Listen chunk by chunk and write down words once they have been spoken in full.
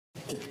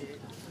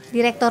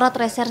Direktorat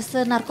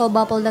Reserse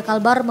Narkoba Polda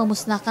Kalbar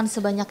memusnahkan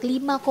sebanyak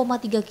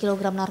 5,3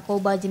 kg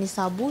narkoba jenis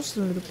Sabu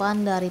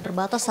Selundupan dari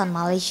Perbatasan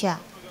Malaysia.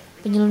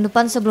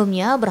 Penyelundupan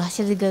sebelumnya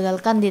berhasil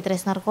digagalkan di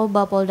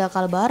Ditresnarkoba Polda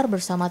Kalbar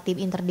bersama tim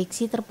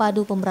interdiksi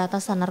terpadu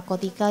pemberantasan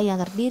narkotika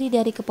yang terdiri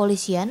dari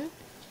Kepolisian,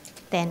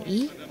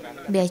 TNI,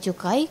 Bea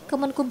Cukai,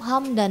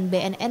 Kemenkumham, dan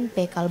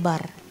BNNP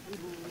Kalbar.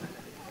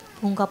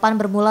 Pengungkapan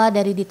bermula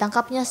dari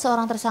ditangkapnya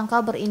seorang tersangka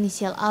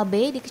berinisial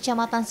AB di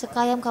Kecamatan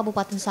Sekayam,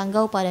 Kabupaten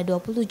Sanggau pada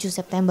 27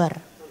 September.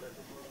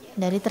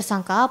 Dari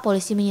tersangka,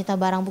 polisi menyita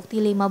barang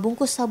bukti 5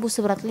 bungkus sabu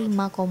seberat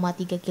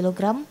 5,3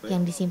 kg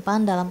yang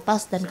disimpan dalam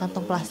tas dan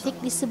kantong plastik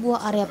di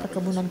sebuah area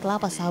perkebunan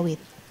kelapa sawit.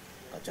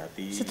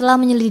 Setelah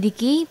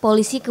menyelidiki,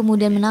 polisi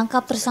kemudian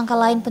menangkap tersangka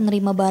lain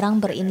penerima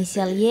barang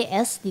berinisial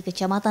YS di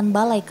Kecamatan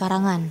Balai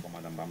Karangan.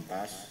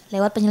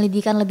 Lewat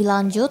penyelidikan lebih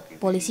lanjut,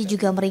 polisi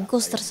juga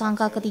meringkus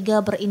tersangka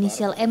ketiga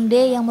berinisial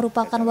MD yang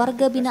merupakan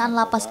warga binaan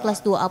lapas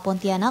kelas 2A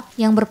Pontianak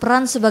yang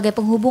berperan sebagai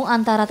penghubung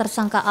antara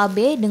tersangka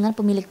AB dengan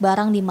pemilik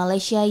barang di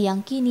Malaysia yang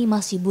kini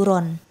masih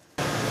buron.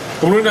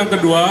 Kemudian yang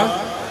kedua,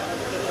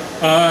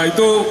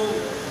 itu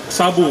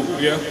sabu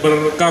ya,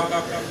 berkat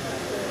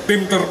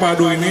tim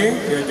terpadu ini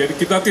ya, jadi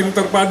kita tim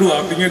terpadu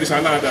artinya di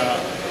sana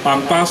ada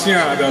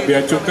pantasnya, ada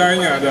bea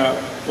cukainya, ada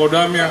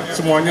kodamnya,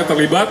 semuanya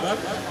terlibat.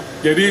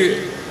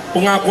 Jadi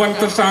pengakuan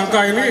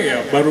tersangka ini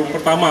ya baru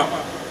pertama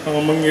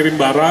mengirim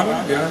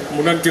barang ya,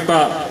 kemudian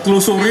kita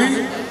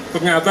telusuri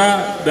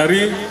ternyata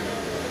dari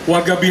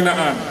warga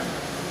binaan.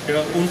 Ya,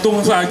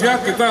 untung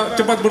saja kita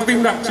cepat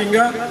bertindak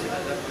sehingga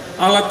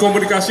alat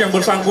komunikasi yang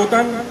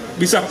bersangkutan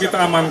bisa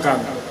kita amankan.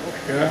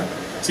 Ya,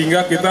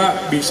 sehingga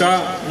kita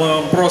bisa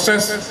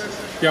memproses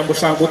yang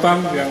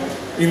bersangkutan yang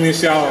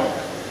inisial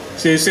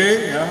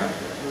CC ya,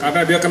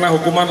 karena dia kena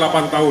hukuman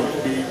 8 tahun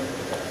di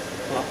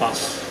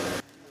lapas.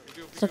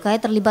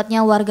 Terkait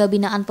terlibatnya warga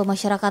binaan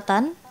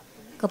pemasyarakatan,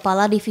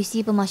 Kepala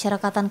Divisi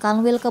Pemasyarakatan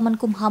Kanwil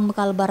Kemenkumham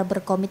Kalbar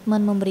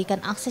berkomitmen memberikan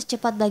akses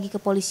cepat bagi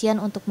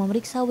kepolisian untuk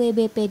memeriksa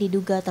WBP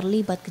diduga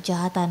terlibat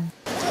kejahatan.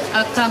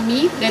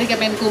 Kami dari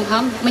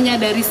Kemenkumham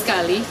menyadari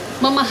sekali,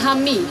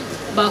 memahami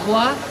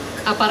bahwa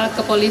aparat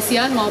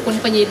kepolisian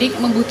maupun penyidik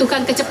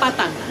membutuhkan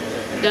kecepatan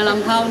dalam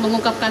hal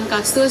mengungkapkan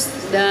kasus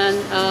dan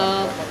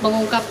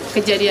mengungkap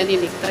kejadian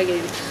ini, tragedi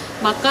ini.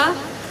 Maka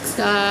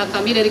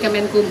kami dari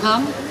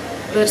Kemenkumham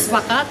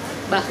bersepakat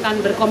bahkan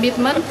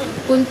berkomitmen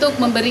untuk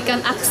memberikan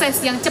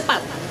akses yang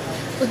cepat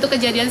untuk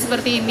kejadian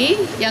seperti ini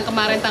yang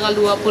kemarin tanggal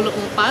 24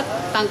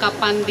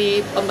 tangkapan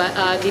di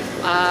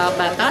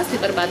batas di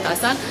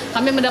perbatasan.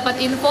 Kami mendapat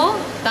info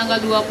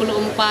tanggal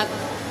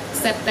 24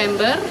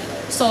 September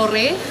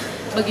sore,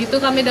 begitu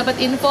kami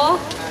dapat info,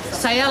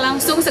 saya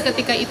langsung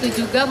seketika itu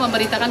juga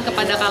memberitakan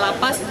kepada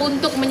Kalapas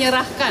untuk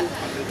menyerahkan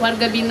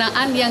warga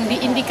binaan yang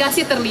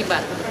diindikasi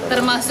terlibat,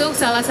 termasuk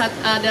salah satu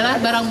adalah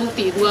barang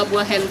bukti 2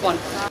 buah handphone.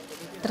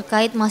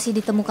 Terkait masih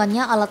ditemukannya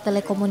alat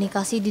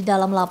telekomunikasi di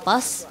dalam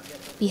lapas,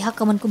 pihak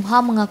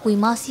Kemenkumham mengakui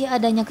masih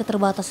adanya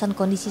keterbatasan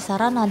kondisi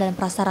sarana dan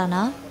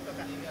prasarana,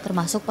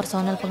 termasuk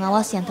personel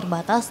pengawas yang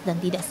terbatas dan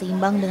tidak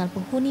seimbang dengan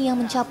penghuni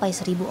yang mencapai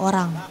 1.000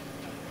 orang.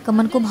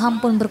 Kemenkumham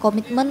pun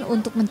berkomitmen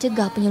untuk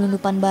mencegah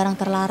penyelundupan barang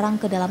terlarang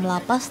ke dalam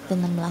lapas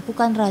dengan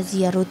melakukan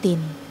razia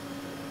rutin.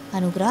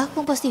 Anugerah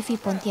Kompas TV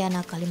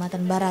Pontianak,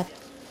 Kalimantan Barat.